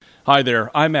Hi there,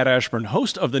 I'm Matt Ashburn,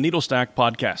 host of the Needlestack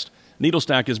podcast.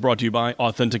 Needlestack is brought to you by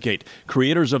Authenticate,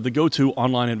 creators of the go-to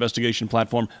online investigation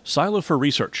platform, Silo for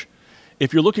Research.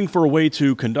 If you're looking for a way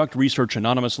to conduct research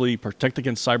anonymously, protect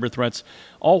against cyber threats,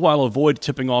 all while avoid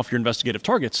tipping off your investigative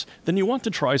targets, then you want to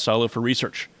try Silo for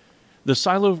Research. The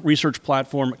Silo Research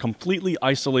platform completely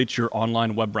isolates your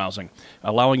online web browsing,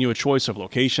 allowing you a choice of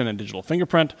location and digital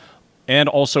fingerprint, and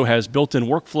also has built-in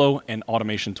workflow and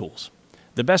automation tools.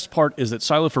 The best part is that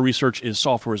Silo for Research is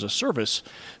software as a service,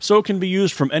 so it can be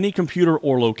used from any computer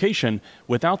or location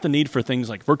without the need for things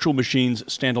like virtual machines,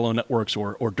 standalone networks,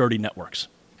 or dirty networks.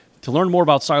 To learn more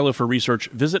about Silo for Research,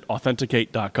 visit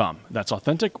authenticate.com. That's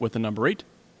authentic with the number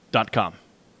 8.com.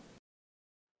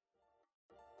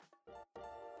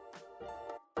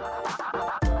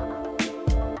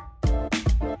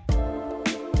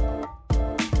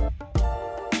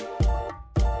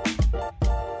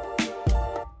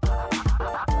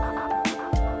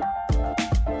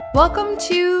 Welcome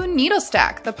to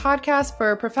Needlestack, the podcast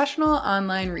for professional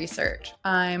online research.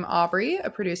 I'm Aubrey, a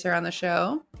producer on the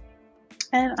show.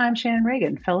 And I'm Shannon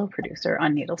Reagan, fellow producer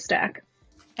on Needlestack.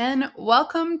 And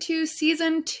welcome to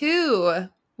season 2.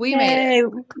 We Yay, made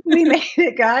it. We made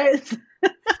it, guys.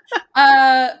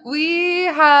 We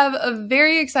have a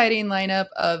very exciting lineup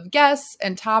of guests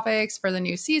and topics for the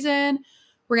new season.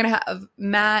 We're going to have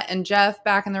Matt and Jeff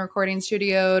back in the recording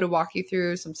studio to walk you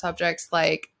through some subjects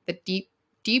like the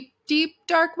deep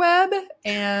dark web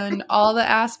and all the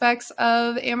aspects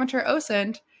of amateur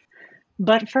OSINT.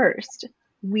 But first,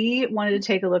 we wanted to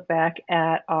take a look back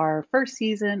at our first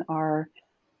season, our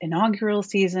inaugural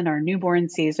season, our newborn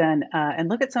season, and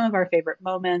look at some of our favorite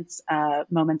moments,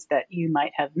 moments that you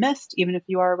might have missed, even if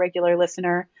you are a regular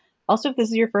listener. Also, if this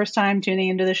is your first time tuning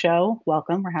into the show,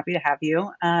 welcome. We're happy to have you.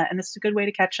 And this is a good way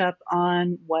to catch up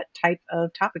on what type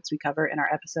of topics we cover in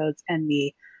our episodes and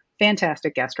the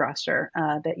fantastic guest roster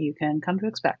that you can come to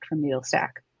expect from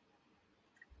Needlestack.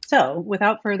 So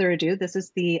without further ado, this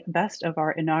is the best of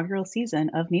our inaugural season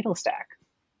of Needlestack.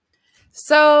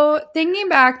 So thinking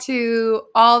back to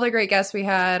all the great guests we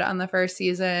had on the first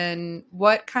season,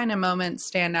 what kind of moments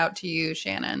stand out to you,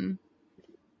 Shannon?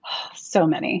 So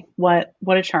many. What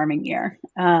a charming year.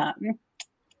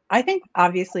 I think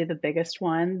obviously the biggest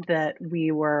one that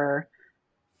we were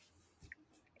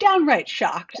downright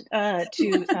shocked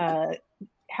to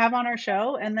have on our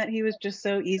show, and that he was just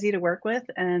so easy to work with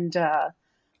and a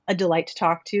delight to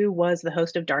talk to, was the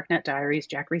host of Darknet Diaries,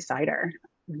 Jack Rhysider.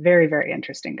 Very, very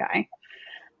interesting guy.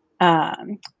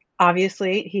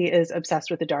 Obviously, he is obsessed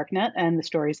with the Darknet and the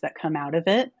stories that come out of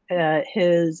it.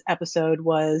 His episode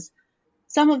was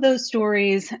some of those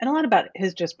stories and a lot about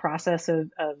his just process of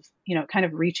kind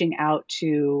of reaching out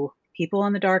to people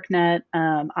on the Darknet,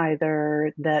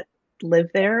 either that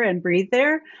live there and breathe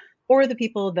there, or the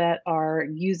people that are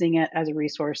using it as a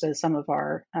resource, as some of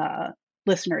our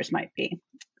listeners might be.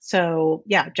 So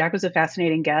yeah, Jack was a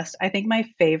fascinating guest. I think my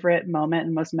favorite moment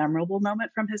and most memorable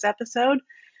moment from his episode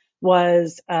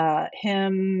was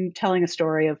him telling a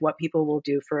story of what people will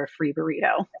do for a free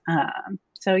burrito.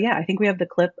 So yeah, I think we have the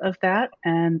clip of that,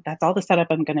 and that's all the setup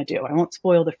I'm going to do. I won't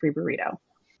spoil the free burrito.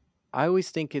 I always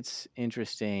think it's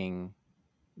interesting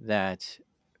that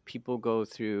people go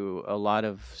through a lot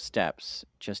of steps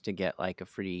just to get like a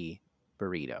free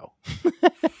burrito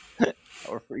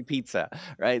or free pizza,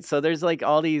 right? So there's like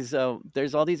all these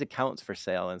accounts for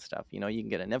sale and stuff. You can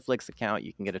get a Netflix account,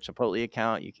 you can get a Chipotle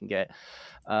account, you can get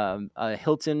a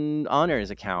Hilton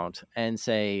Honors account and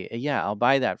say, yeah, I'll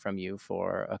buy that from you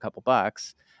for a couple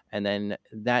bucks. And then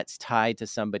that's tied to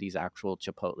somebody's actual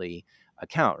Chipotle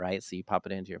account, right? So you pop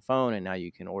it into your phone and now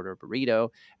you can order a burrito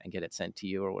and get it sent to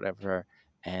you or whatever.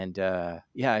 And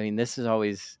this is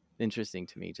always interesting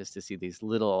to me, just to see these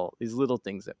little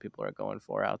things that people are going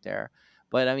for out there.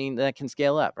 But I mean, that can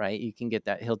scale up, right? You can get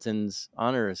that Hilton's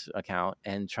Honors account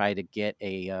and try to get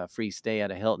a free stay at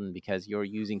a Hilton because you're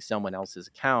using someone else's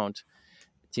account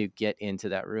to get into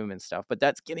that room and stuff. But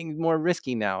that's getting more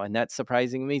risky now, and that's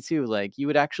surprising me too. Like, you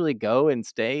would actually go and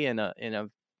stay in a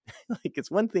like,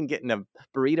 it's one thing getting a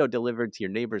burrito delivered to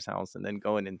your neighbor's house and then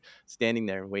going and standing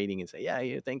there waiting and say,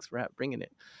 yeah, thanks for bringing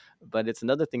it. But it's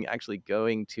another thing actually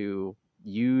going to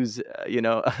use,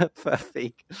 a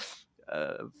fake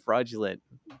fraudulent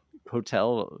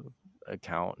hotel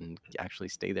account and actually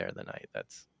stay there the night.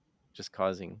 That's just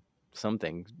causing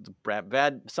something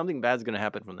bad. Something bad's going to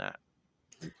happen from that.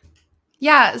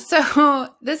 Yeah, so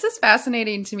this is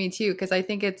fascinating to me too, because I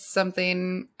think it's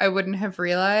something I wouldn't have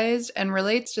realized and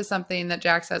relates to something that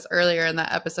Jack says earlier in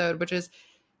that episode, which is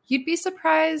you'd be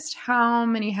surprised how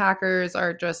many hackers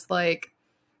are just like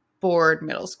bored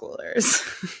middle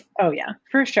schoolers. Oh yeah,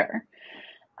 for sure.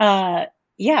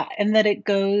 Yeah, and that it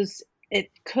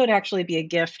could actually be a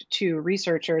gift to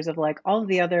researchers of like all of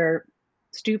the other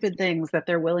stupid things that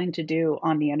they're willing to do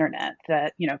on the internet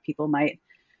that, people might,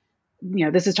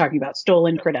 this is talking about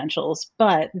stolen credentials,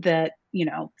 but that,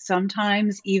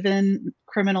 sometimes even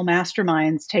criminal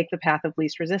masterminds take the path of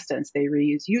least resistance. They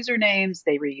reuse usernames,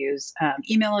 they reuse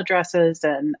email addresses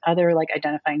and other like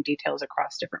identifying details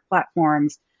across different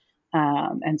platforms.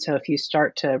 And so if you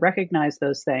start to recognize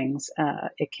those things,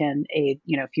 it can aid,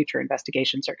 future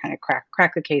investigations or kind of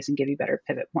crack the case and give you better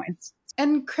pivot points.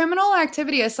 And criminal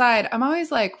activity aside, I'm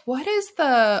always like, what is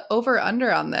the over under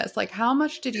on this? Like, how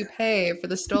much did you pay for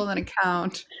the stolen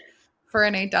account for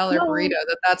an $8 burrito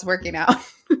that's working out?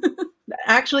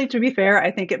 Actually, to be fair,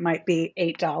 I think it might be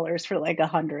 $8 for like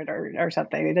 100 or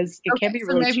something. It can be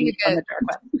really cheap on the dark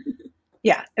web.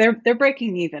 Yeah, they're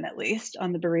breaking even at least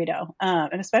on the burrito,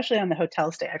 and especially on the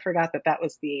hotel stay. I forgot that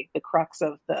was the crux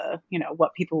of the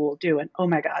what people will do. And oh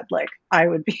my God, like I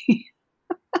would be,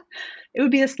 it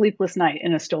would be a sleepless night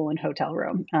in a stolen hotel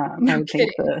room. I would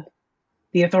think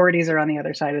the authorities are on the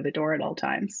other side of the door at all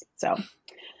times. So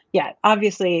yeah,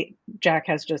 obviously Jack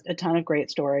has just a ton of great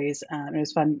stories. It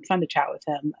was fun to chat with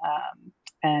him.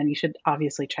 And you should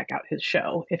obviously check out his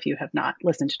show if you have not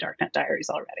listened to Darknet Diaries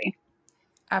already.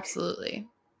 Absolutely.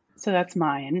 So that's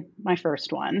my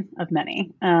first one of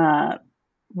many.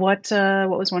 What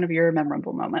was one of your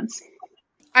memorable moments?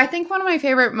 I think one of my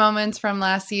favorite moments from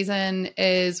last season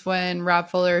is when Rob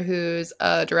Fuller, who's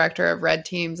a director of Red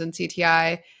Teams and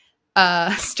CTI,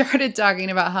 started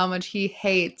talking about how much he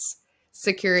hates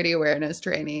security awareness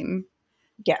training.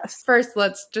 Yes. First,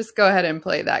 let's just go ahead and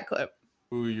play that clip.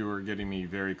 Ooh, you were getting me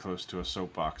very close to a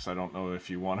soapbox. I don't know if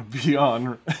you want to be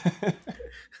on.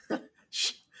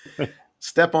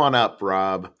 Step on up,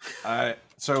 Rob. I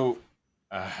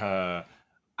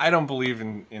don't believe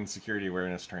in security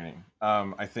awareness training.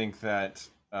 I think that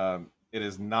it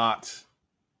is not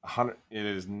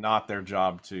their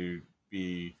job to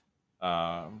be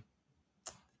a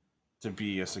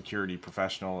security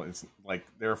professional. It's like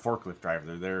they're a forklift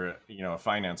driver. They're a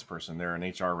finance person. They're an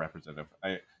HR representative.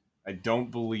 I don't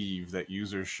believe that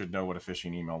users should know what a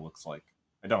phishing email looks like.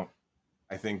 I don't.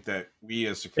 I think that we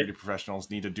as security professionals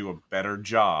need to do a better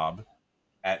job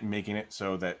at making it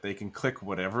so that they can click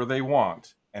whatever they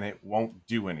want and it won't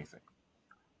do anything.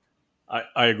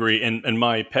 I agree. And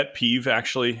my pet peeve,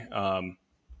 actually, I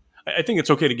think it's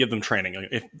okay to give them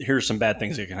training. Here's some bad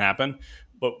things that can happen.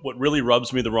 But what really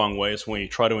rubs me the wrong way is when you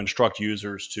try to instruct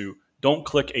users to don't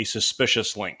click a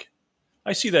suspicious link.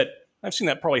 I've seen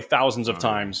that probably thousands of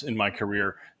times in my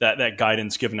career, that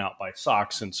guidance given out by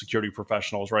SOCs and security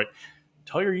professionals, right?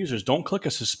 Tell your users, don't click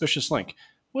a suspicious link.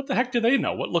 What the heck do they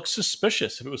know? What looks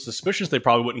suspicious? If it was suspicious, they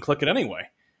probably wouldn't click it anyway.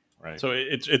 Right. So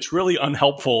it's really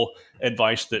unhelpful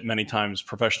advice that many times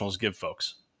professionals give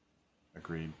folks.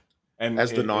 Agreed. And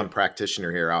as the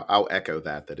non-practitioner here, I'll echo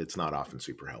that it's not often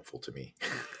super helpful to me.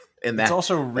 And that's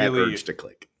also really that urge to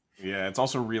click. Yeah, it's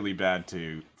also really bad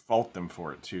to fault them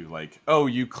for it too. Like, oh,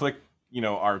 you click,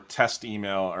 our test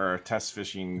email or our test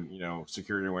phishing,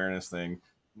 security awareness thing.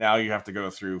 Now you have to go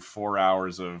through 4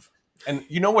 hours of, and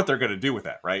you know what they're going to do with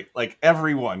that, right? Like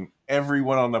everyone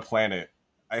on the planet,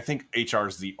 I think HR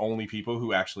is the only people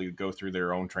who actually go through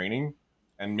their own training,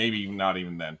 and maybe not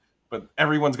even then, but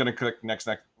everyone's going to click next.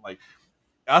 Like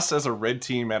us as a red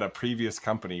team at a previous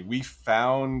company, we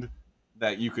found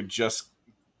that you could just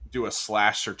do a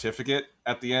 / certificate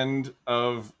at the end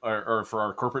of, or for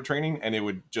our corporate training, and it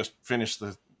would just finish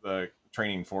the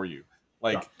training for you.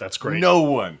 Like, that's great. No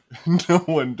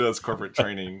one does corporate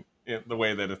training in the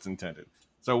way that it's intended.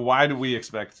 So why do we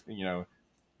expect,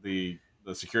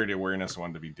 the security awareness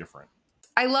one to be different?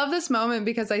 I love this moment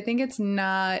because I think it's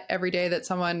not every day that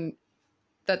someone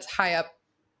that's high up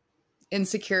in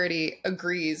security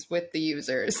agrees with the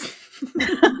users.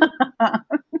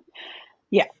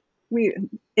 Yeah.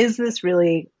 Is this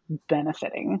really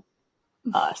benefiting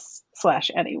us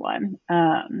 / anyone?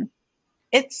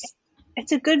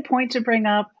 It's a good point to bring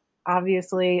up,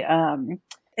 obviously.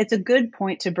 It's a good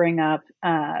point to bring up.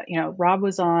 Rob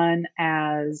was on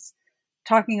as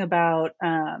talking about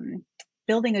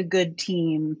building a good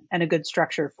team and a good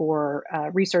structure for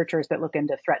researchers that look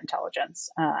into threat intelligence,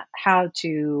 how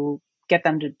to get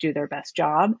them to do their best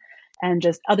job, and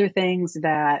just other things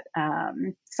that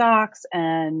SOCs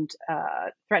and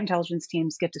threat intelligence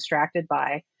teams get distracted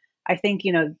by. I think,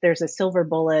 there's a silver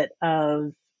bullet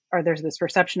or there's this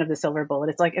perception of the silver bullet.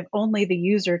 It's like, if only the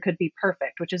user could be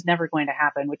perfect, which is never going to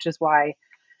happen, which is why,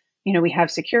 we have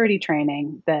security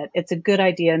training, that it's a good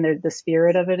idea and the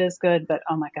spirit of it is good, but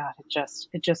oh my God,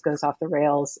 it just goes off the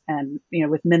rails and,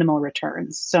 with minimal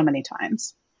returns so many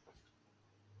times.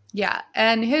 Yeah.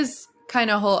 And his kind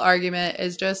of whole argument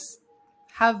is just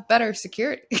have better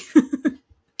security.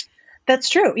 That's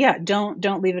true. Yeah.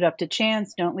 Don't leave it up to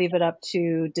chance. Don't leave it up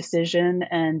to decision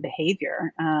and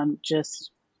behavior.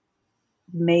 Just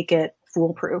make it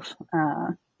foolproof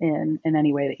in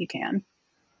any way that you can.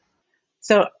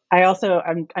 So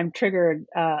I'm triggered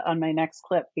on my next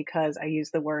clip because I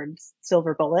use the word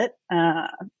silver bullet,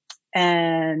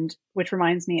 and which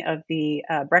reminds me of the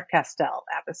Brecht Castell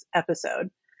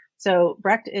episode. So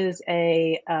Brecht is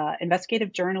a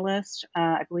investigative journalist,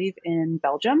 I believe in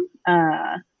Belgium,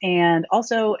 and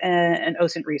also an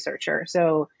OSINT researcher.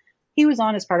 So he was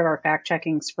on as part of our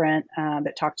fact-checking sprint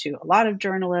that talked to a lot of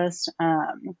journalists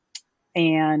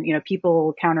and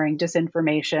people countering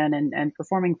disinformation and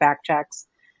performing fact checks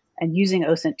and using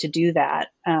OSINT to do that.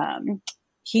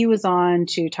 He was on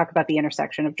to talk about the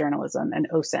intersection of journalism and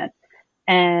OSINT.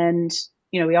 And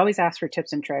we always ask for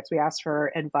tips and tricks. We ask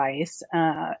for advice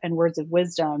and words of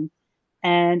wisdom.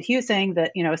 And he was saying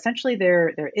that, essentially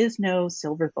there is no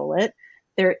silver bullet.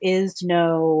 There is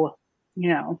no,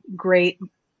 great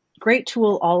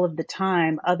tool all of the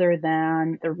time other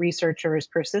than the researcher's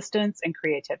persistence and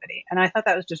creativity. And I thought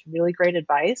that was just really great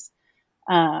advice.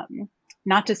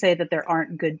 Not to say that there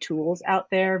aren't good tools out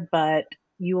there, but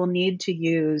you will need to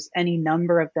use any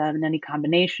number of them and any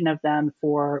combination of them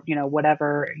for,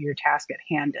 whatever your task at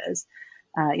hand is.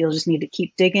 You'll just need to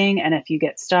keep digging. And if you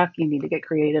get stuck, you need to get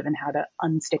creative in how to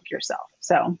unstick yourself.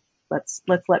 So let's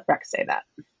let Brecht say that.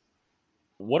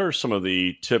 What are some of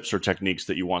the tips or techniques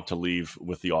that you want to leave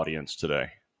with the audience today?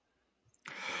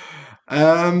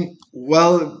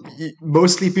 Well,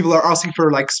 mostly people are asking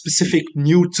for like specific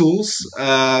new tools.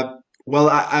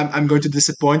 Well, I'm going to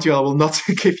disappoint you. I will not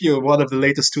give you one of the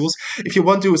latest tools. If you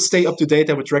want to stay up to date,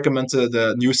 I would recommend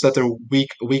the newsletter Week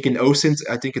in OSINT.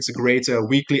 I think it's a great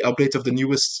weekly update of the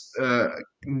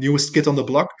newest kid on the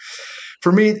block.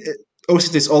 For me,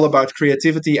 OSINT is all about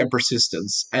creativity and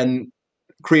persistence. And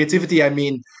creativity, I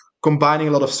mean combining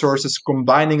a lot of sources,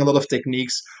 combining a lot of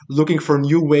techniques, looking for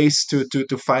new ways to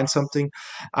find something.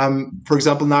 For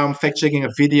example, now I'm fact-checking a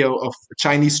video of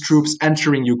Chinese troops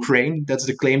entering Ukraine. That's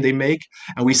the claim they make.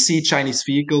 And we see Chinese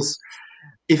vehicles.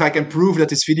 If I can prove that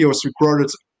this video was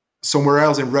recorded somewhere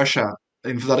else in Russia,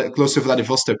 close to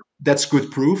Vladivostok, that's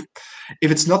good proof.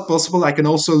 If it's not possible, I can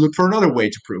also look for another way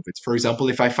to prove it. For example,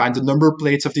 if I find the number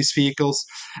plates of these vehicles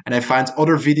and I find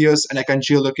other videos and I can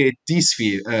geolocate these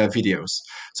videos.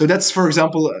 So that's, for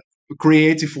example, a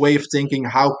creative way of thinking,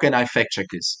 how can I fact check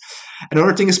this?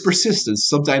 Another thing is persistence.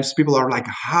 Sometimes people are like,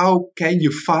 how can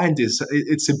you find this?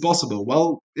 It's impossible.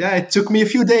 Well, yeah, it took me a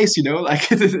few days, like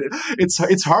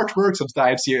it's hard work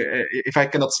sometimes. If I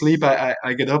cannot sleep, I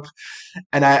get up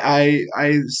and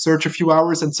I search a few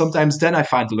hours, and sometimes then I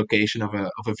find the location of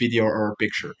a video or a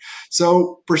picture.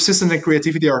 So persistence and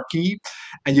creativity are key,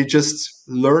 and you just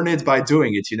learn it by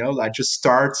doing it, like just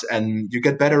start and you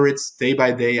get better at it day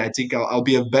by day. I think I'll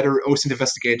be a better OSINT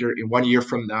investigator in 1 year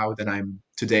from now than I'm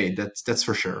today. That's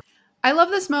for sure. I love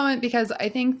this moment because I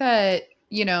think that,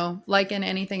 like in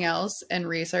anything else in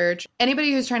research,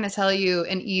 anybody who's trying to tell you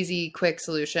an easy, quick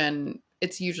solution,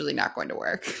 it's usually not going to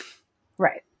work.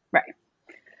 Right.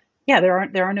 Yeah,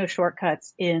 there are no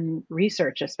shortcuts in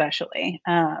research, especially.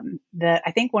 That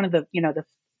I think one of the the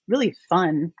really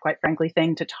fun, quite frankly,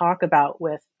 thing to talk about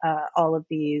with all of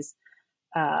these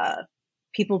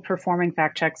people performing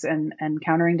fact checks and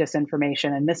countering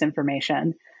disinformation and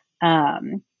misinformation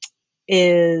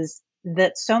is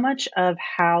that so much of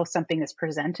how something is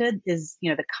presented is,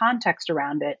 the context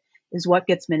around it is what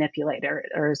gets manipulated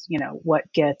or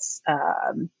what gets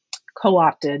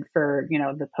co-opted for,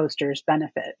 the poster's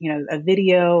benefit. A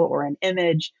video or an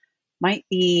image might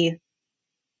be,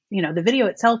 the video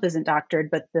itself isn't doctored,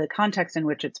 but the context in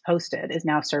which it's posted is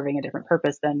now serving a different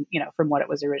purpose than, from what it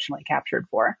was originally captured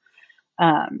for. So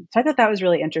I thought that was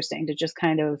really interesting to just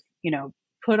kind of,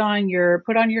 put on your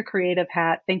creative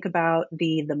hat, think about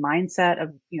the mindset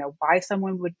of, why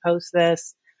someone would post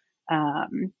this.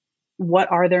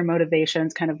 What are their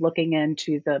motivations, kind of looking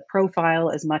into the profile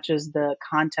as much as the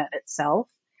content itself,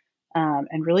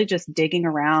 and really just digging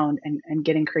around and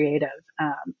getting creative.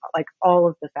 Like all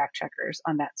of the fact checkers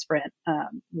on that sprint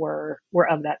were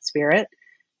of that spirit,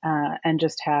 and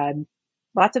just had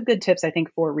lots of good tips, I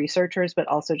think, for researchers, but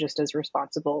also just as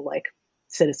responsible, like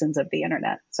citizens of the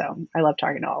internet. So I love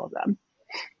talking to all of them.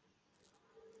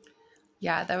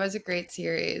 Yeah, that was a great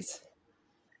series.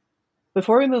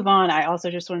 Before we move on, I also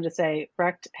just wanted to say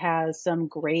Brecht has some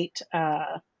great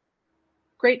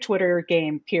Twitter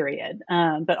game, period,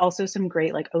 but also some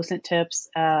great like OSINT tips,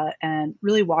 and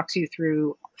really walks you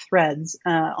through threads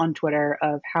on Twitter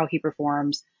of how he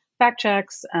performs fact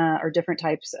checks or different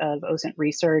types of OSINT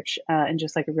research in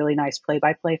just like a really nice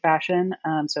play-by-play fashion.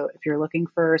 So if you're looking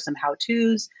for some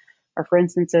how-tos or for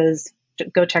instances,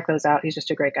 go check those out. He's just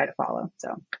a great guy to follow.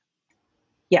 So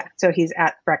yeah, so he's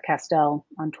at Breck Castell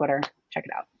on Twitter. Check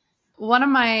it out. One of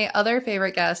my other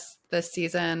favorite guests this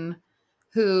season,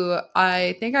 who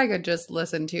I think I could just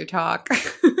listen to talk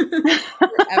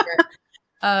forever.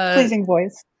 Pleasing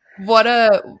voice. What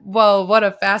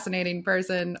a fascinating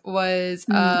person was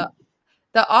the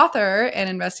author and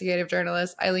investigative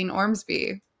journalist Eileen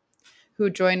Ormsby, who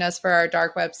joined us for our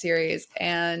dark web series.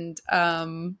 And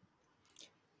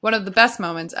one of the best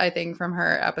moments, I think, from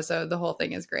her episode, the whole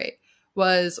thing is great,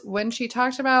 was when she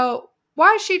talked about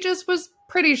why she just was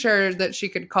pretty sure that she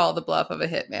could call the bluff of a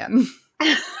hitman.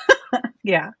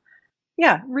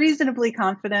 Yeah, reasonably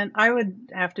confident. I would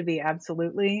have to be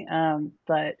absolutely,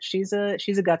 but she's a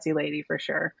gutsy lady for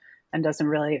sure, and does some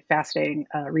really fascinating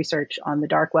research on the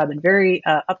dark web and very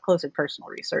up close and personal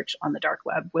research on the dark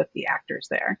web with the actors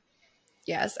there.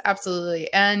 Yes,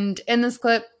 absolutely. And in this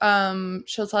clip,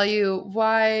 she'll tell you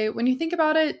why, when you think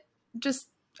about it, just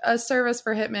a service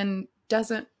for hitmen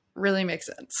doesn't really make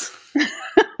sense.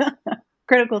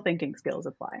 Critical thinking skills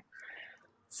apply.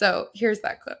 So here's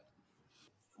that clip.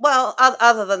 Well,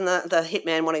 other than the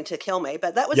hitman wanting to kill me,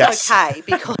 but that was okay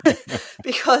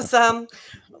because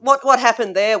what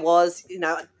happened there was,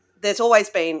 there's always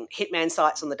been hitman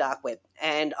sites on the dark web,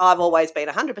 and I've always been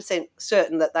 100%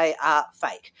 certain that they are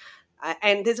fake.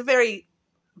 And there's a very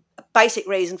basic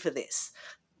reason for this.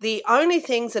 The only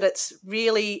things that it's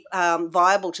really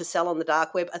viable to sell on the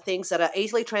dark web are things that are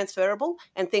easily transferable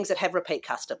and things that have repeat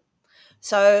custom.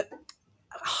 So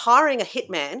hiring a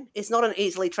hitman is not an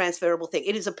easily transferable thing.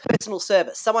 It is a personal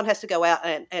service. Someone has to go out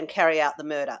and carry out the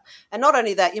murder. And not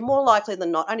only that, you're more likely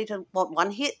than not only to want one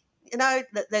hit.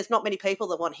 There's not many people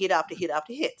that want hit after hit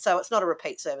after hit. So it's not a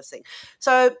repeat service thing.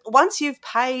 So once you've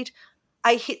paid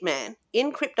a hitman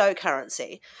in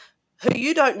cryptocurrency who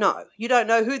you don't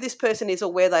know who this person is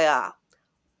or where they are,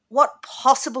 what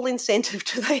possible incentive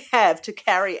do they have to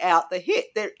carry out the hit?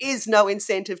 There is no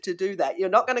incentive to do that. You're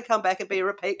not going to come back and be a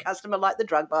repeat customer like the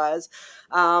drug buyers,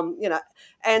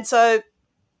 And so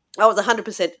I was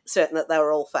 100% certain that they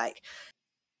were all fake.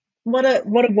 What a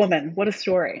woman! What a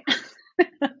story!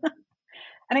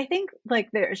 And I think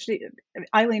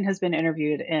Eileen has been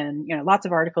interviewed in lots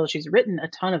of articles. She's written a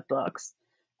ton of books.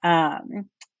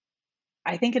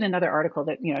 I think in another article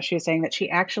that she was saying that she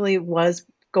actually was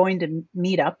going to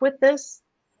meet up with this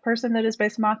person that is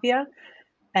Base Mafia,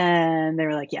 and they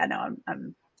were like, "Yeah, no,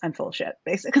 I'm full of shit,"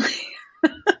 basically.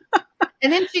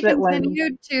 And then she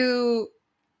continued to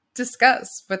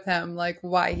discuss with him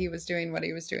why he was doing what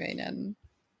he was doing, and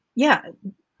yeah,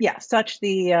 such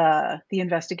the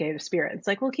investigative spirit. It's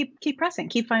like, well, keep pressing,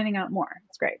 keep finding out more.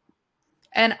 It's great.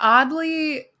 And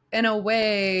oddly, in a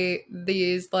way,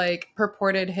 these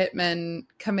purported hitmen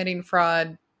committing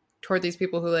fraud toward these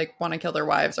people who want to kill their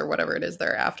wives or whatever it is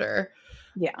they're after.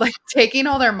 Yeah. Taking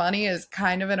all their money is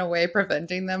kind of in a way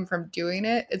preventing them from doing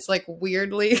it. It's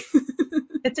weirdly.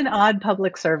 It's an odd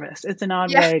public service. It's an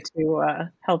odd way to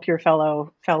help your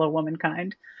fellow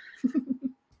womankind.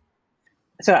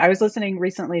 So I was listening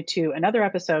recently to another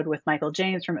episode with Michael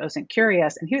James from OSINT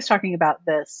Curious, and he was talking about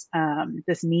this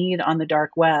need on the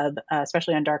dark web,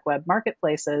 especially on dark web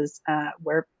marketplaces,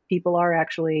 where people are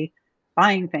actually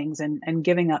buying things and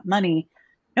giving up money.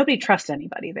 Nobody trusts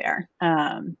anybody there.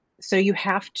 So you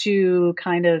have to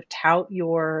kind of tout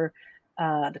your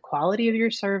the quality of your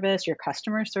service, your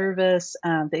customer service,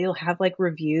 that you'll have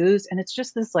reviews, and it's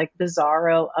just this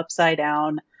bizarro upside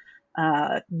down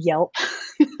Yelp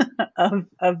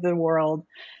of the world.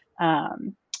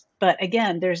 But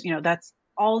again, there's that's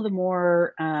all the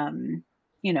more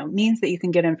means that you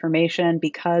can get information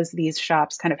because these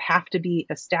shops kind of have to be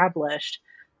established.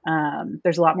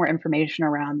 There's a lot more information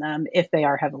around them if they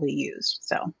are heavily used.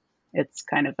 So it's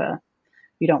kind of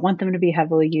you don't want them to be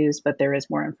heavily used, but there is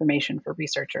more information for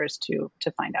researchers to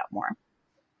find out more.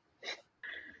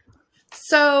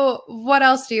 So what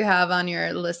else do you have on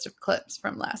your list of clips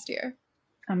from last year?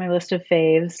 On my list of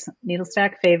faves,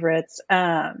 Needlestack favorites,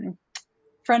 friend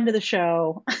of the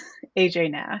show,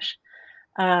 AJ Nash.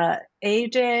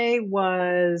 AJ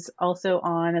was also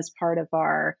on as part of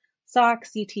our SOC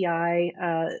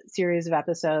CTI series of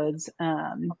episodes,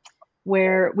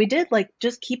 where we did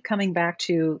just keep coming back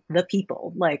to the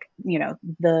people,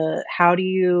 how do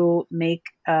you make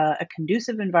a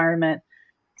conducive environment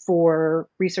for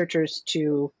researchers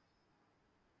to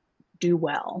do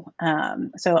well.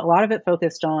 So a lot of it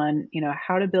focused on,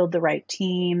 how to build the right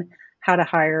team, how to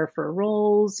hire for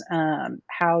roles,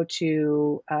 how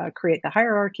to create the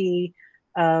hierarchy,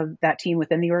 of that team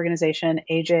within the organization.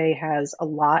 AJ has a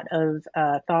lot of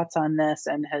thoughts on this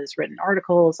and has written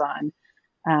articles on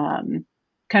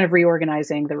kind of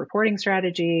reorganizing the reporting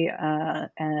strategy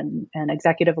and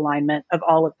executive alignment of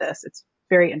all of this. It's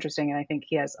very interesting, and I think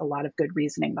he has a lot of good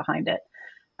reasoning behind it.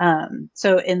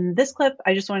 So in this clip,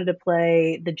 I just wanted to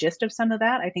play the gist of some of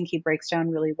that. I think he breaks down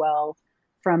really well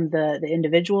from the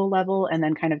individual level and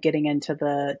then kind of getting into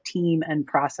the team and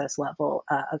process level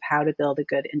of how to build a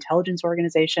good intelligence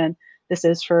organization. This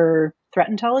is for threat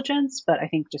intelligence, but I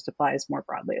think just applies more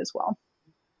broadly as well.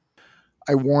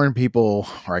 I warn people,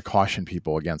 or I caution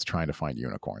people against trying to find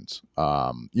unicorns.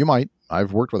 You might.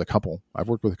 I've worked with a couple. I've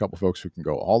worked with a couple folks who can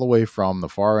go all the way from the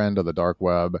far end of the dark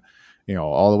web,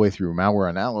 all the way through malware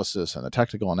analysis and the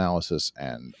technical analysis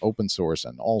and open source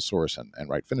and all source and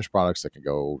write finished products that can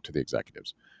go to the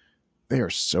executives. They are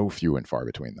so few and far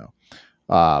between, though.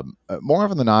 More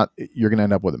often than not, you're going to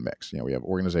end up with a mix. We have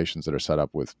organizations that are set up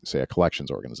with, say, a collections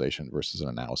organization versus an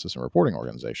analysis and reporting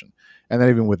organization. And then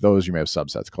even with those, you may have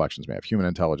subsets. Collections may have human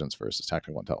intelligence versus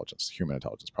technical intelligence. Human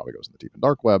intelligence probably goes in the deep and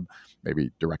dark web,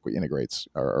 maybe directly integrates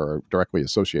or directly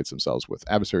associates themselves with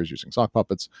adversaries using sock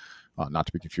puppets, not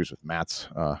to be confused with Matt's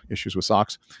issues with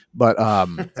socks. But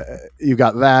you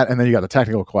got that, and then you got the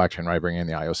technical collection, right? Bringing in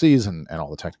the IOCs and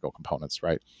all the technical components,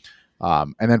 right?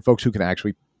 And then folks who can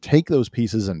actually take those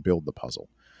pieces and build the puzzle.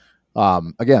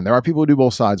 Again, there are people who do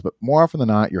both sides, but more often than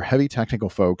not, your heavy technical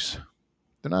folks,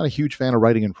 they're not a huge fan of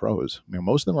writing in prose.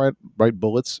 Most of them write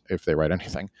bullets, if they write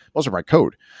anything. Most of them write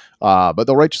code, but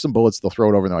they'll write some bullets, they'll throw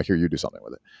it over, and they'll hear you do something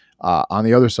with it. On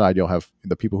the other side, you'll have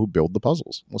the people who build the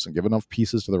puzzles. Listen, give enough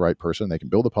pieces to the right person, they can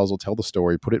build a puzzle, tell the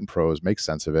story, put it in prose, make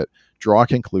sense of it, draw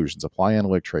conclusions, apply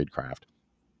analytic tradecraft,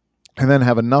 and then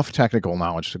have enough technical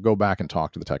knowledge to go back and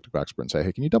talk to the technical expert and say,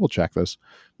 hey, can you double check this?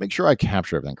 Make sure I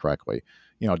capture everything correctly.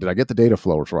 Did I get the data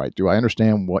flows right? Do I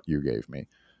understand what you gave me?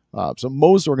 So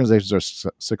most organizations that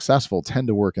are successful tend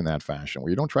to work in that fashion,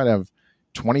 where you don't try to have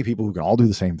 20 people who can all do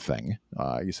the same thing.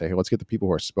 You say, hey, let's get the people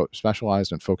who are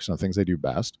specialized and focused on things they do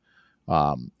best.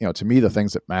 To me, the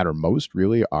things that matter most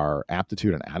really are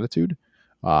aptitude and attitude.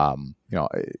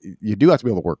 You do have to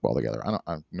be able to work well together.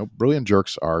 Brilliant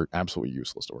jerks are absolutely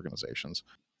useless to organizations.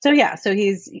 So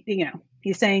he's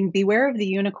saying, beware of the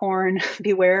unicorn,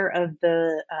 beware of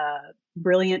the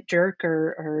brilliant jerk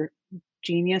or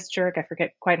genius jerk. I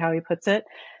forget quite how he puts it.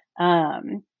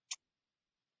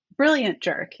 Brilliant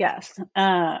jerk, yes.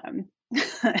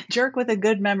 Jerk with a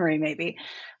good memory, maybe.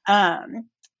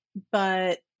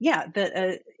 But yeah,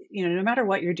 no matter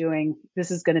what you're doing,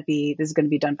 this is going to be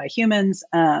done by humans.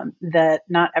 That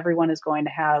not everyone is going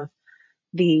to have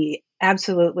the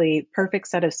absolutely perfect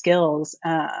set of skills,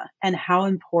 and how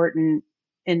important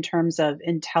in terms of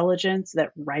intelligence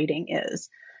that writing is.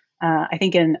 I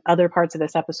think in other parts of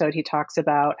this episode, he talks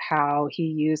about how he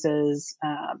uses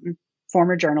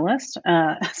former journalists,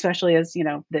 especially as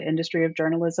the industry of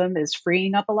journalism is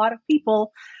freeing up a lot of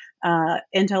people.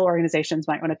 Intel organizations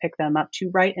might want to pick them up to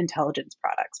write intelligence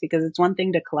products, because it's one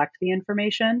thing to collect the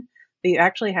information, but you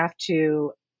actually have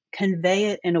to convey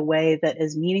it in a way that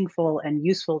is meaningful and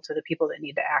useful to the people that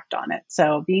need to act on it.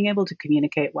 So being able to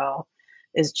communicate well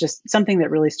is just something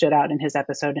that really stood out in his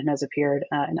episode and has appeared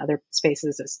in other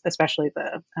spaces, especially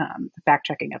the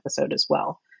fact-checking episode as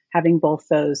well. Having both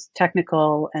those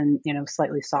technical and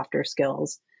slightly softer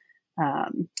skills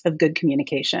of good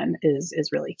communication is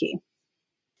really key.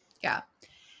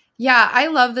 Yeah, I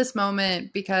love this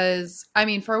moment because,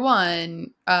 for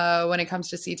one, when it comes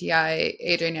to CTI,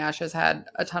 AJ Nash has had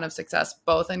a ton of success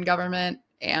both in government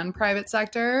and private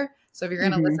sector. So if you're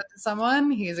going to listen to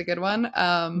someone, he's a good one.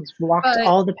 He's walked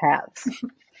all the paths.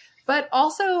 But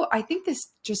also, I think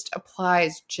this just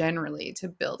applies generally to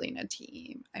building a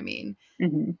team.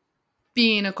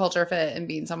 Being a culture fit and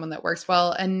being someone that works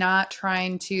well and not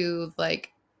trying to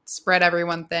spread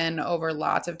everyone thin over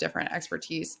lots of different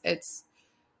expertise.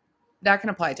 That can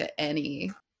apply to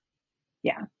any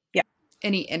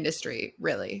industry,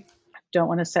 really. Don't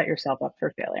want to set yourself up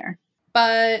for failure.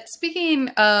 But speaking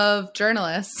of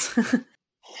journalists,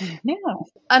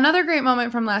 another great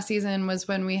moment from last season was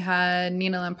when we had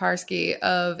Nina Lemparski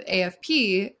of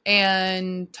AFP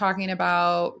and talking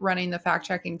about running the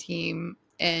fact-checking team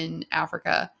in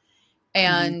Africa.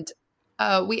 And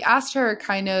we asked her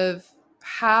kind of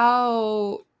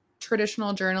how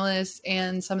traditional journalists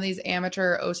and some of these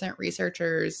amateur OSINT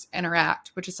researchers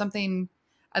interact, which is something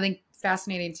I think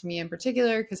fascinating to me in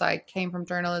particular because I came from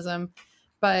journalism.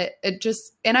 But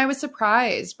I was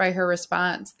surprised by her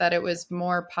response that it was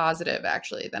more positive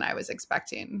actually than I was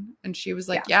expecting. And she was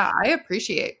like, yeah I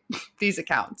appreciate these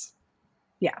accounts.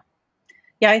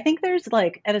 Yeah, I think there's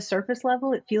like at a surface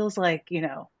level, it feels like,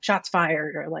 shots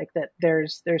fired or like that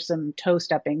there's some toe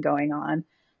stepping going on.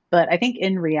 But I think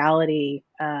in reality,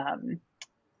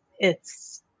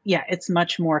 it's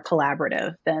much more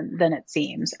collaborative than it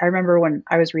seems. I remember when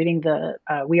I was reading the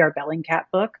We Are Bellingcat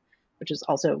book, which is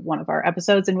also one of our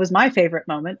episodes and was my favorite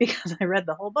moment because I read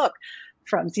the whole book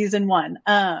from season 1.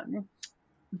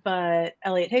 But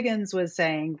Elliot Higgins was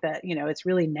saying that, it's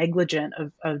really negligent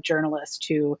of journalists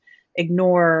to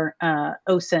ignore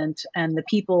OSINT and the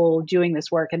people doing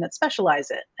this work and that specialize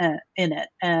in it.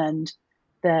 And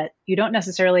that you don't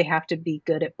necessarily have to be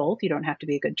good at both. You don't have to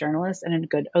be a good journalist and a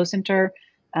good OSINTer.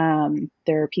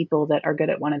 There are people that are good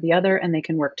at one or the other and they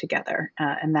can work together.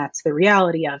 And that's the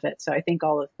reality of it. So I think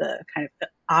all of the kind of the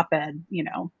op-ed,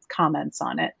 comments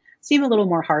on it seem a little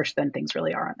more harsh than things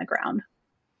really are on the ground.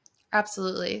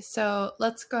 Absolutely. So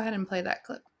let's go ahead and play that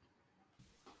clip.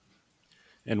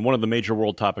 And one of the major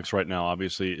world topics right now,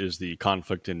 obviously, is the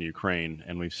conflict in Ukraine.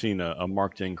 And we've seen a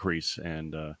marked increase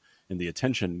in the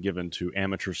attention given to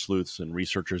amateur sleuths and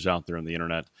researchers out there on the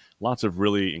internet. Lots of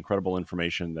really incredible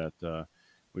information that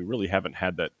we really haven't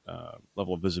had that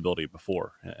level of visibility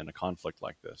before in a conflict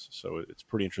like this. So it's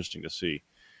pretty interesting to see.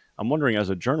 I'm wondering, as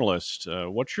a journalist,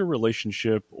 what's your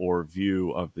relationship or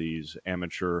view of these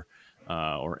amateur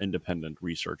or independent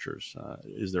researchers?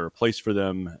 Is there a place for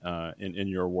them in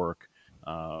your work?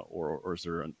 Or is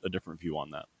there a different view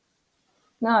on that?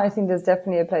 No, I think there's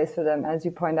definitely a place for them. As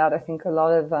you point out, I think a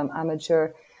lot of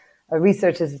amateur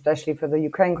researchers, especially for the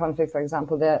Ukraine conflict, for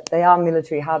example, they are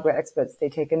military hardware experts. They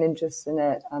take an interest in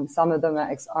it. Some of them are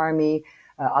ex-army.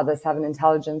 Others have an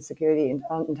intelligence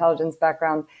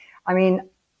background. I mean,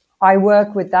 I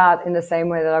work with that in the same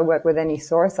way that I work with any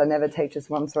source. I never take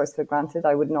just one source for granted.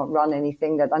 I would not run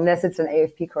anything that, unless it's an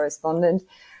AFP correspondent.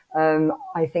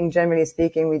 I think generally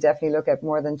speaking, we definitely look at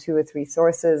more than 2 or 3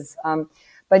 sources.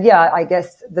 But yeah, I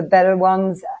guess the better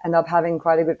ones end up having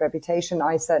quite a good reputation.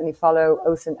 I certainly follow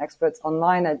OSINT experts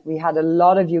online. We had a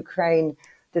lot of Ukraine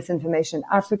disinformation in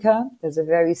Africa. There's a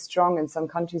very strong, in some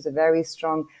countries, a very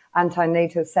strong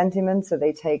anti-NATO sentiment. So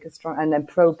they take a strong, and then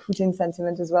pro-Putin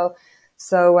sentiment as well.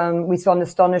 So we saw an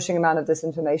astonishing amount of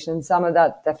disinformation. Some of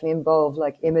that definitely involved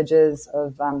like images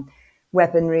of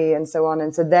weaponry and so on.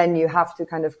 And so then you have to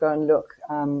kind of go and look.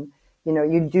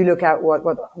 You do look at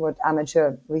what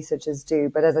amateur researchers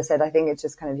do. But as I said, I think it's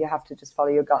just kind of, you have to just follow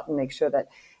your gut and make sure that,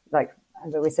 like,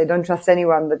 as I always say, don't trust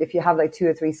anyone. But if you have like 2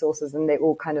 or 3 sources and they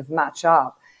all kind of match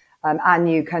up,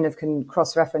 and you kind of can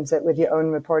cross-reference it with your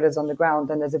own reporters on the ground,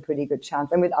 then there's a pretty good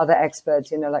chance. And with other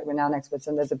experts, like renowned experts,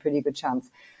 and there's a pretty good chance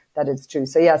that it's true.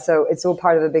 So yeah, so it's all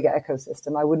part of a bigger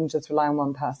ecosystem. I wouldn't just rely on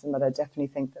one person, but I definitely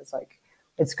think there's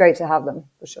it's great to have them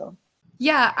for sure.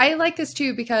 Yeah, I like this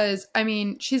too because, I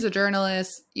mean, she's a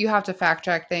journalist. You have to fact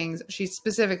check things. She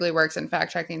specifically works in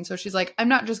fact checking. So she's like, I'm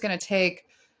not just going to take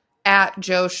at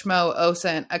Joe Schmo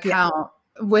OSINT account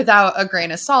without a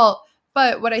grain of salt.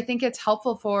 But what I think it's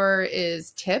helpful for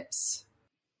is tips,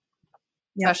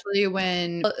 especially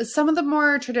when some of the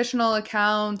more traditional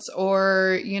accounts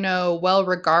or,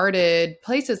 well-regarded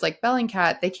places like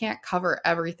Bellingcat, they can't cover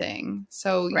everything.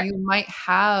 So you might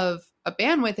have a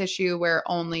bandwidth issue where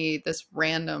only this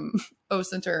random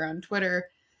OSINTer on Twitter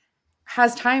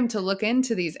has time to look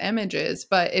into these images.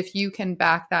 But if you can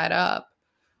back that up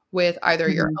with either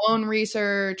your own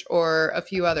research or a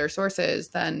few other sources,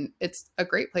 then it's a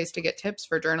great place to get tips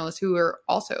for journalists who are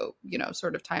also,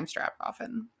 sort of time strapped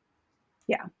often.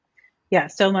 Yeah. Yeah.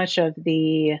 So much of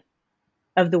the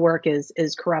work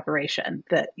is corroboration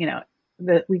that,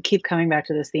 that we keep coming back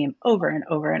to this theme over and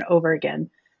over and over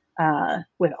again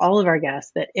with all of our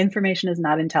guests, that information is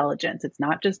not intelligence. It's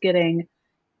not just getting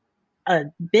a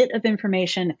bit of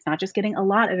information. It's not just getting a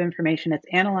lot of information. It's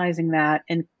analyzing that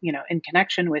in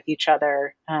connection with each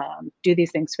other. Do these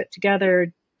things fit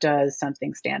together? Does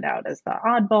something stand out as the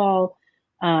oddball?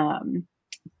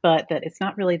 But that it's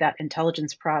not really that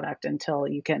intelligence product until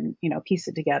you can, piece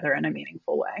it together in a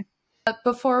meaningful way.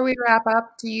 Before we wrap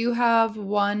up, do you have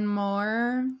one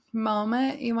more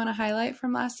moment you want to highlight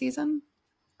from last season?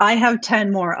 I have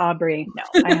 10 more, Aubrey. No,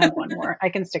 I have one more. I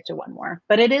can stick to one more.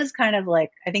 But it is kind of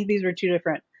like, I think these were 2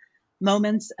 different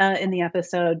moments in the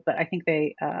episode, but I think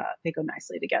they go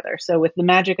nicely together. So with the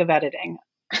magic of editing,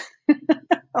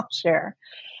 I'll share.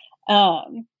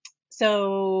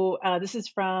 So this is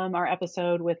from our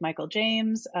episode with Michael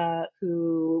James,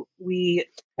 who we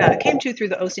came to through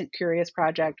the OSINT Curious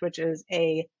Project, which is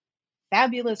a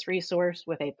fabulous resource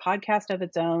with a podcast of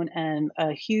its own and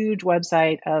a huge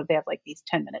website they have like these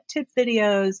 10-minute tip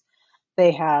videos.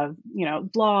 They have,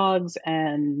 blogs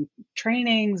and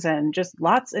trainings and just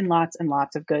lots and lots and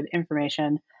lots of good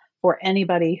information for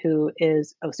anybody who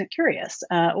is OSINT curious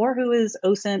or who is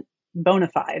OSINT bona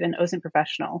fide and OSINT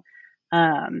professional.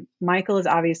 Michael is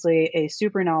obviously a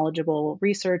super knowledgeable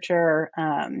researcher,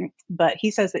 but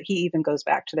he says that he even goes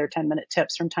back to their 10-minute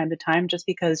tips from time to time, just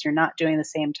because you're not doing the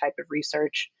same type of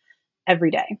research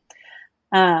every day.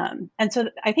 And so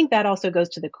I think that also goes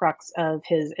to the crux of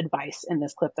his advice in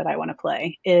this clip that I want to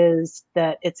play, is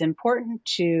that it's important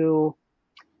to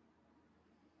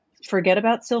forget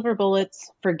about silver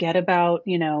bullets, forget about,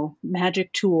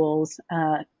 magic tools.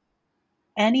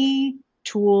 Any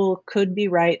tool could be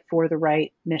right for the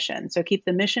right mission. So keep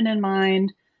the mission in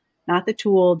mind, not the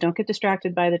tool. Don't get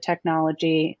distracted by the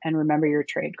technology, and remember your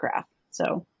trade craft.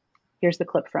 So here's the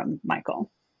clip from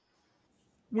Michael.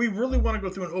 We really want to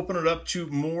go through and open it up to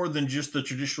more than just the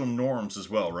traditional norms as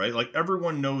well, right? Like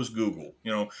everyone knows Google.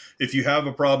 If you have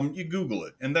a problem, you Google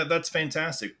it, and that's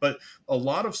fantastic. But a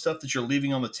lot of stuff that you're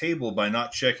leaving on the table by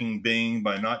not checking Bing,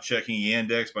 by not checking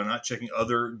Yandex, by not checking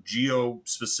other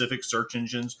geo-specific search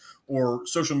engines or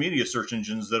social media search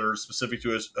engines that are specific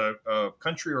to a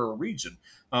country or a region.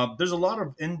 There's a lot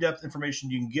of in-depth information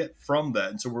you can get from that.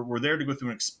 And so we're there to go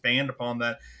through and expand upon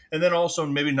that. And then also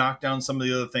maybe knock down some of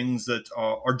the other things that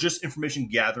are just information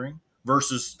gathering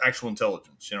versus actual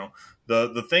intelligence.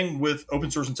 The thing with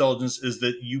open source intelligence is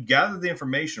that you gather the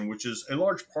information, which is a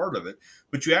large part of it,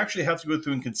 but you actually have to go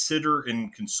through and consider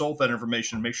and consult that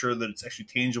information and make sure that it's actually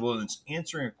tangible and it's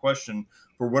answering a question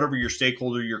for whatever your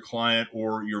stakeholder, your client,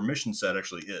 or your mission set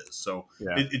actually is. So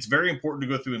it's very important to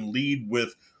go through and lead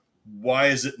with why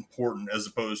is it important as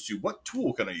opposed to what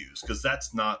tool can I use? Because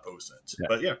that's not OSINT. Yeah.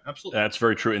 But yeah, absolutely. That's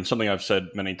very true. And something I've said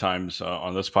many times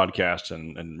on this podcast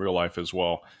and in real life as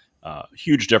well.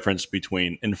 Huge difference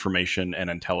between information and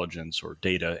intelligence, or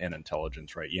data and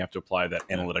intelligence, right? You have to apply that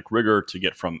analytic rigor to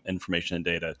get from information and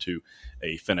data to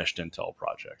a finished Intel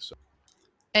project. So.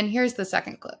 And here's the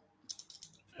second clip.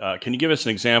 Can you give us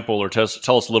an example or tell us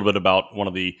a little bit about one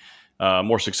of the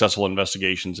more successful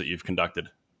investigations that you've conducted?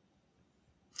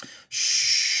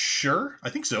 Sure, I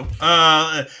think so.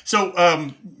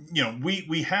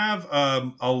 We have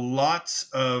a lot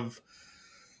of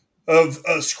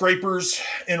scrapers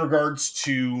in regards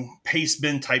to paste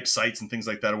bin type sites and things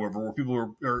like that, however, where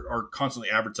people are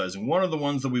constantly advertising. One of the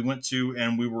ones that we went to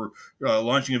and we were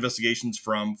launching investigations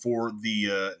for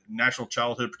the National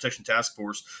Childhood Protection Task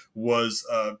Force was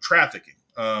trafficking.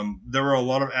 There were a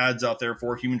lot of ads out there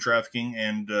for human trafficking,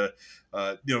 and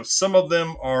some of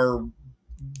them are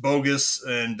bogus,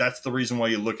 and that's the reason why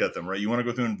you look at them, right? You want to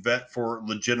go through and vet for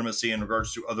legitimacy in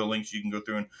regards to other links you can go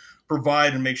through and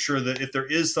provide and make sure that if there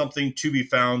is something to be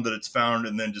found, that it's found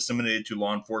and then disseminated to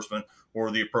law enforcement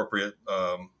or the appropriate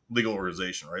legal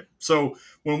organization, right? So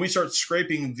when we start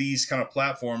scraping these kind of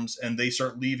platforms and they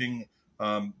start leaving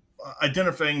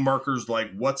identifying markers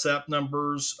like WhatsApp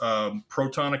numbers,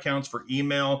 Proton accounts for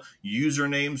email,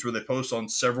 usernames where they post on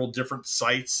several different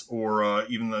sites or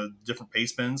even the different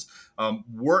paste bins,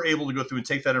 we're able to go through and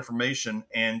take that information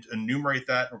and enumerate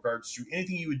that in regards to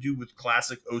anything you would do with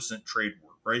classic OSINT trade work.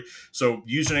 Right. So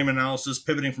username analysis,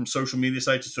 pivoting from social media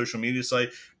site to social media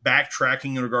site,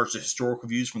 backtracking in regards to historical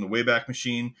views from the Wayback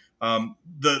Machine.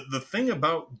 The thing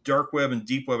about dark web and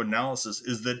deep web analysis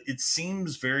is that it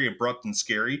seems very abrupt and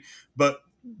scary. But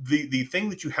the thing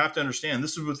that you have to understand,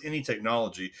 this is with any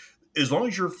technology, as long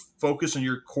as you're focused on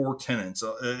your core tenets,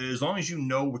 as long as you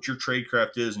know what your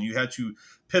tradecraft is and you had to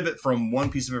pivot from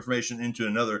one piece of information into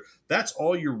another, that's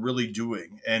all you're really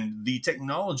doing. And the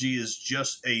technology is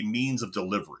just a means of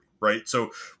delivery, right?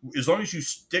 So as long as you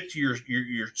stick to your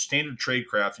standard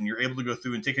tradecraft and you're able to go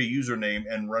through and take a username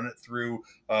and run it through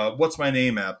What's My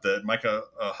Name app that Micah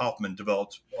Hoffman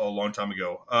developed a long time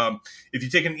ago. If you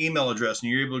take an email address and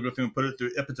you're able to go through and put it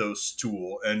through Ipitos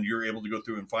tool, and you're able to go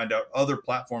through and find out other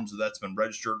platforms that's been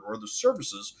registered or the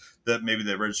services that maybe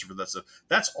they registered for that stuff,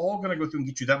 that's all going to go through and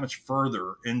get you that much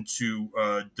further into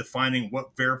defining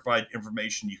what verified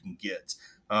information you can get.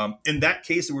 In that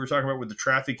case that we were talking about with the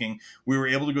trafficking, we were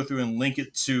able to go through and link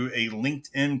it to a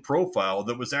LinkedIn profile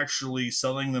that was actually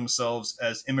selling themselves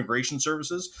as immigration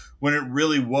services when it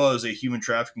really was a human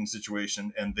trafficking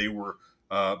situation, and they were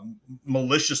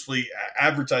maliciously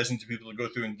advertising to people to go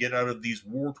through and get out of these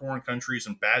war-torn countries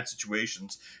and bad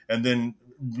situations, and then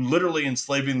literally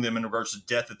enslaving them in regards to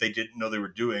debt that they didn't know they were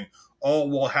doing, all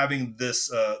while having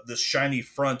this shiny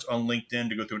front on LinkedIn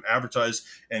to go through and advertise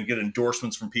and get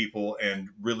endorsements from people and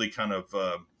really kind of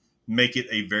make it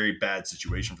a very bad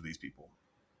situation for these people.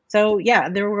 So yeah,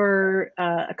 there were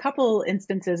a couple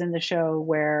instances in the show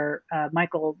where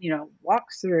Michael,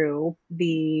 walks through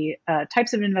the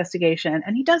types of investigation,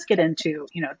 and he does get into,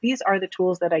 these are the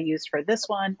tools that I used for this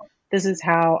one. This is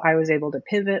how I was able to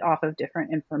pivot off of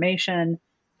different information,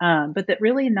 but that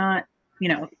really not,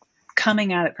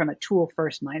 coming at it from a tool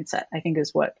first mindset, I think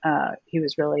is what he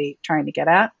was really trying to get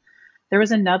at. There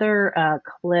was another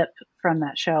clip from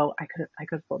that show. I could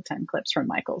have pulled 10 clips from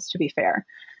Michael's, to be fair.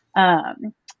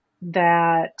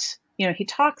 That, he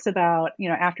talks about,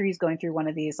 after he's going through one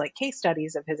of these like case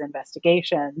studies of his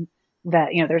investigation, that,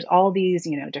 there's all these,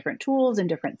 different tools and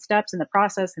different steps in the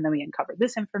process. And then we uncovered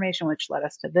this information, which led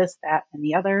us to this, that, and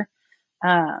the other.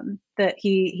 That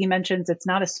he mentions it's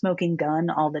not a smoking gun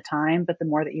all the time, but the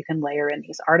more that you can layer in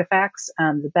these artifacts,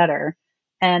 the better.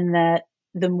 And that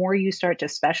the more you start to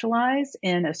specialize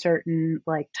in a certain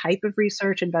like type of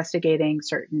research, investigating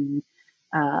certain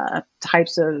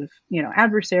types of,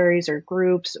 adversaries or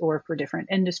groups, or for different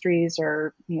industries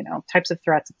or, types of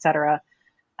threats, et cetera,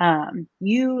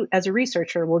 you as a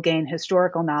researcher will gain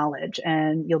historical knowledge,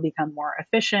 and you'll become more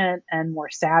efficient and more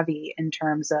savvy in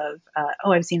terms of,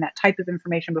 I've seen that type of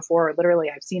information before, or literally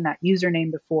I've seen that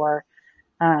username before.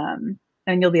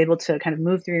 And you'll be able to kind of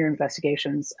move through your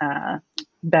investigations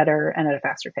better and at a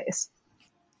faster pace.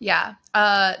 Yeah.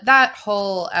 That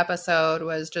whole episode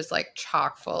was just like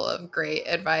chock full of great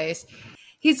advice.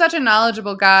 He's such a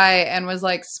knowledgeable guy and was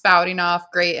like spouting off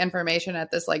great information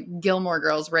at this like Gilmore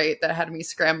Girls rate that had me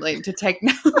scrambling to take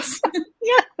notes.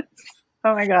 Yes.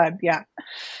 Oh my God. Yeah.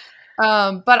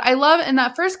 But I love in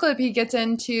that first clip, he gets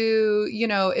into,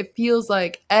 it feels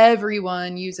like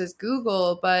everyone uses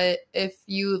Google, but if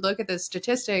you look at the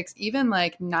statistics, even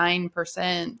like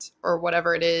 9% or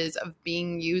whatever it is of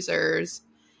Bing users,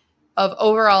 of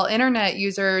overall internet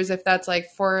users, if that's like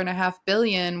 4.5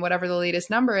 billion, whatever the latest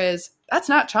number is, that's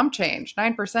not chump change.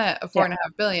 9% of 4.5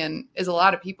 billion is a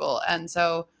lot of people. And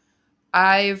so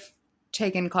I've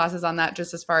taken classes on that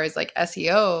just as far as like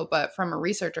SEO, but from a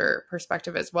researcher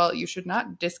perspective as well, you should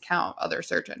not discount other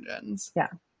search engines. Yeah.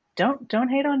 Don't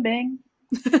hate on Bing.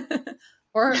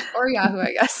 or Yahoo,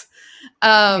 I guess.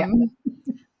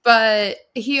 But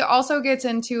he also gets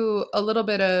into a little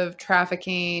bit of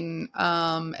trafficking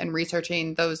and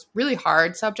researching those really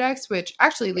hard subjects, which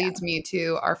actually leads me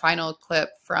to our final clip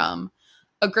from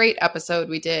a great episode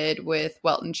we did with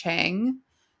Welton Chang,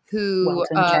 who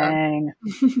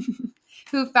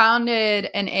founded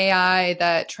an AI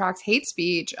that tracks hate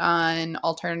speech on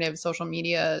alternative social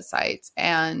media sites.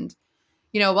 And,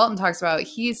 Welton talks about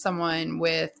he's someone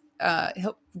with,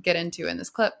 he'll get into in this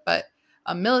clip, but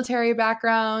a military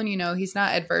background, he's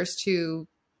not adverse to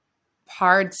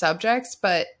hard subjects,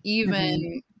 but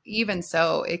even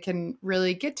so, it can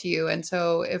really get to you. And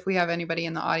so if we have anybody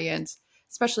in the audience,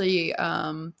 especially,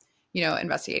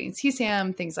 investigating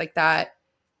CSAM, things like that,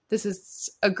 this is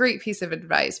a great piece of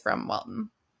advice from Welton.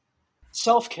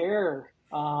 Self-care.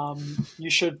 You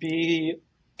should be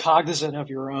cognizant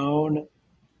of your own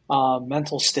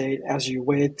mental state as you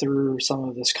wade through some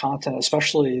of this content,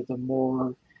 especially the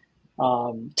more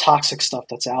toxic stuff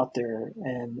that's out there.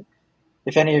 And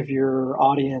if any of your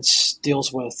audience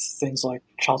deals with things like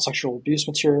child sexual abuse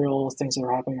material, things that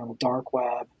are happening on the dark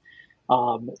web,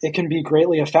 it can be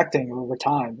greatly affecting over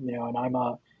time. And I'm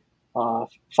a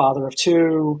father of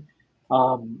two.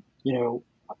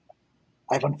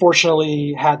 I've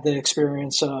unfortunately had the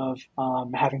experience of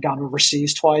having gone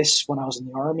overseas twice when I was in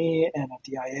the Army and at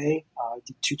DIA. I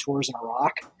did 2 tours in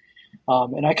Iraq.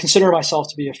 And I consider myself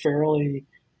to be a fairly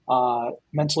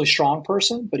mentally strong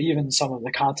person, but even some of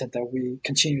the content that we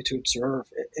continue to observe,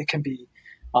 it can be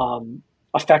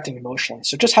affecting emotionally.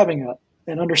 So just having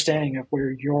an understanding of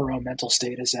where your own mental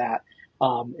state is at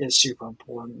is super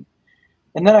important.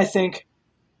 And then I think,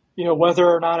 whether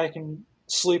or not I can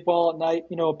sleep well at night,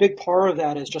 a big part of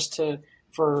that is just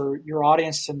for your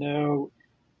audience to know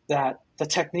that the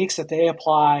techniques that they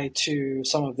apply to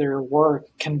some of their work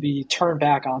can be turned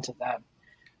back onto them.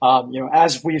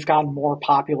 As we've gotten more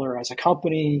popular as a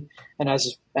company and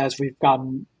as we've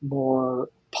gotten more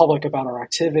public about our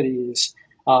activities,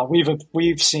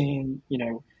 we've seen,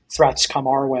 threats come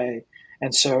our way.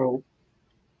 And so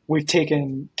we've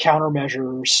taken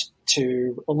countermeasures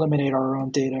to eliminate our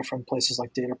own data from places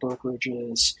like data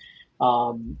brokerages,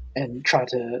 and try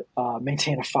to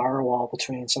maintain a firewall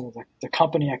between some of the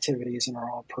company activities and our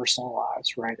own personal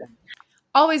lives, right? And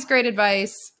always great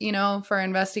advice, for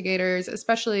investigators,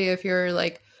 especially if you're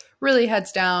like really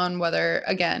heads down, whether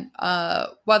that's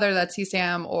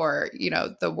CSAM or,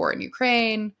 the war in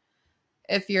Ukraine,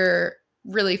 if you're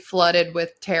really flooded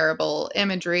with terrible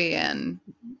imagery and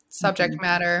subject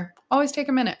matter, always take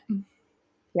a minute.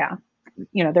 Yeah.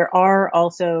 there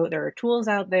are tools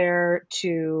out there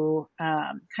to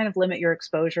kind of limit your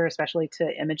exposure, especially to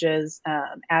images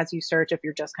as you search. If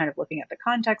you're just kind of looking at the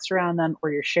context around them,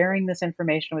 or you're sharing this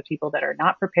information with people that are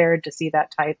not prepared to see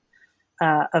that type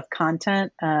of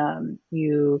content,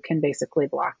 you can basically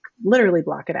literally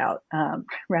block it out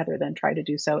rather than try to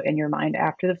do so in your mind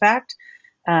after the fact.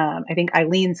 I think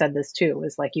Eileen said this too,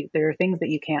 was like, there are things that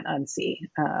you can't unsee,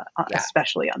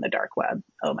 especially on the dark web.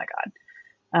 Oh my God.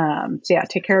 So yeah,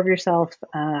 take care of yourself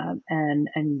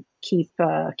and keep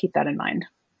that in mind.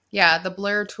 Yeah, the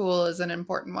blur tool is an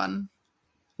important one.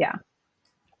 Yeah.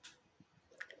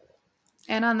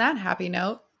 And on that happy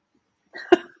note.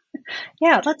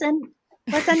 Yeah, let's end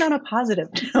on a positive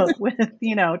note with,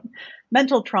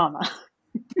 mental trauma.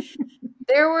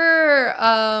 There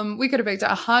were, we could have picked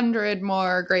 100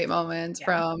 more great moments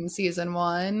from season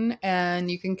 1,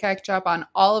 and you can catch up on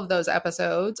all of those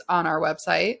episodes on our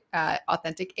website at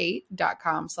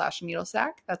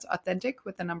authentic8.com/needlestack. That's authentic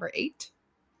with the number 8.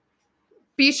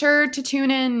 Be sure to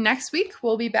tune in next week.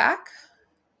 We'll be back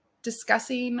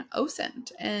discussing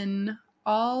OSINT in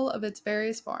all of its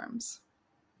various forms.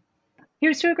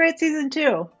 Here's to a great season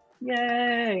 2.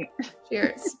 Yay.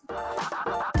 Cheers.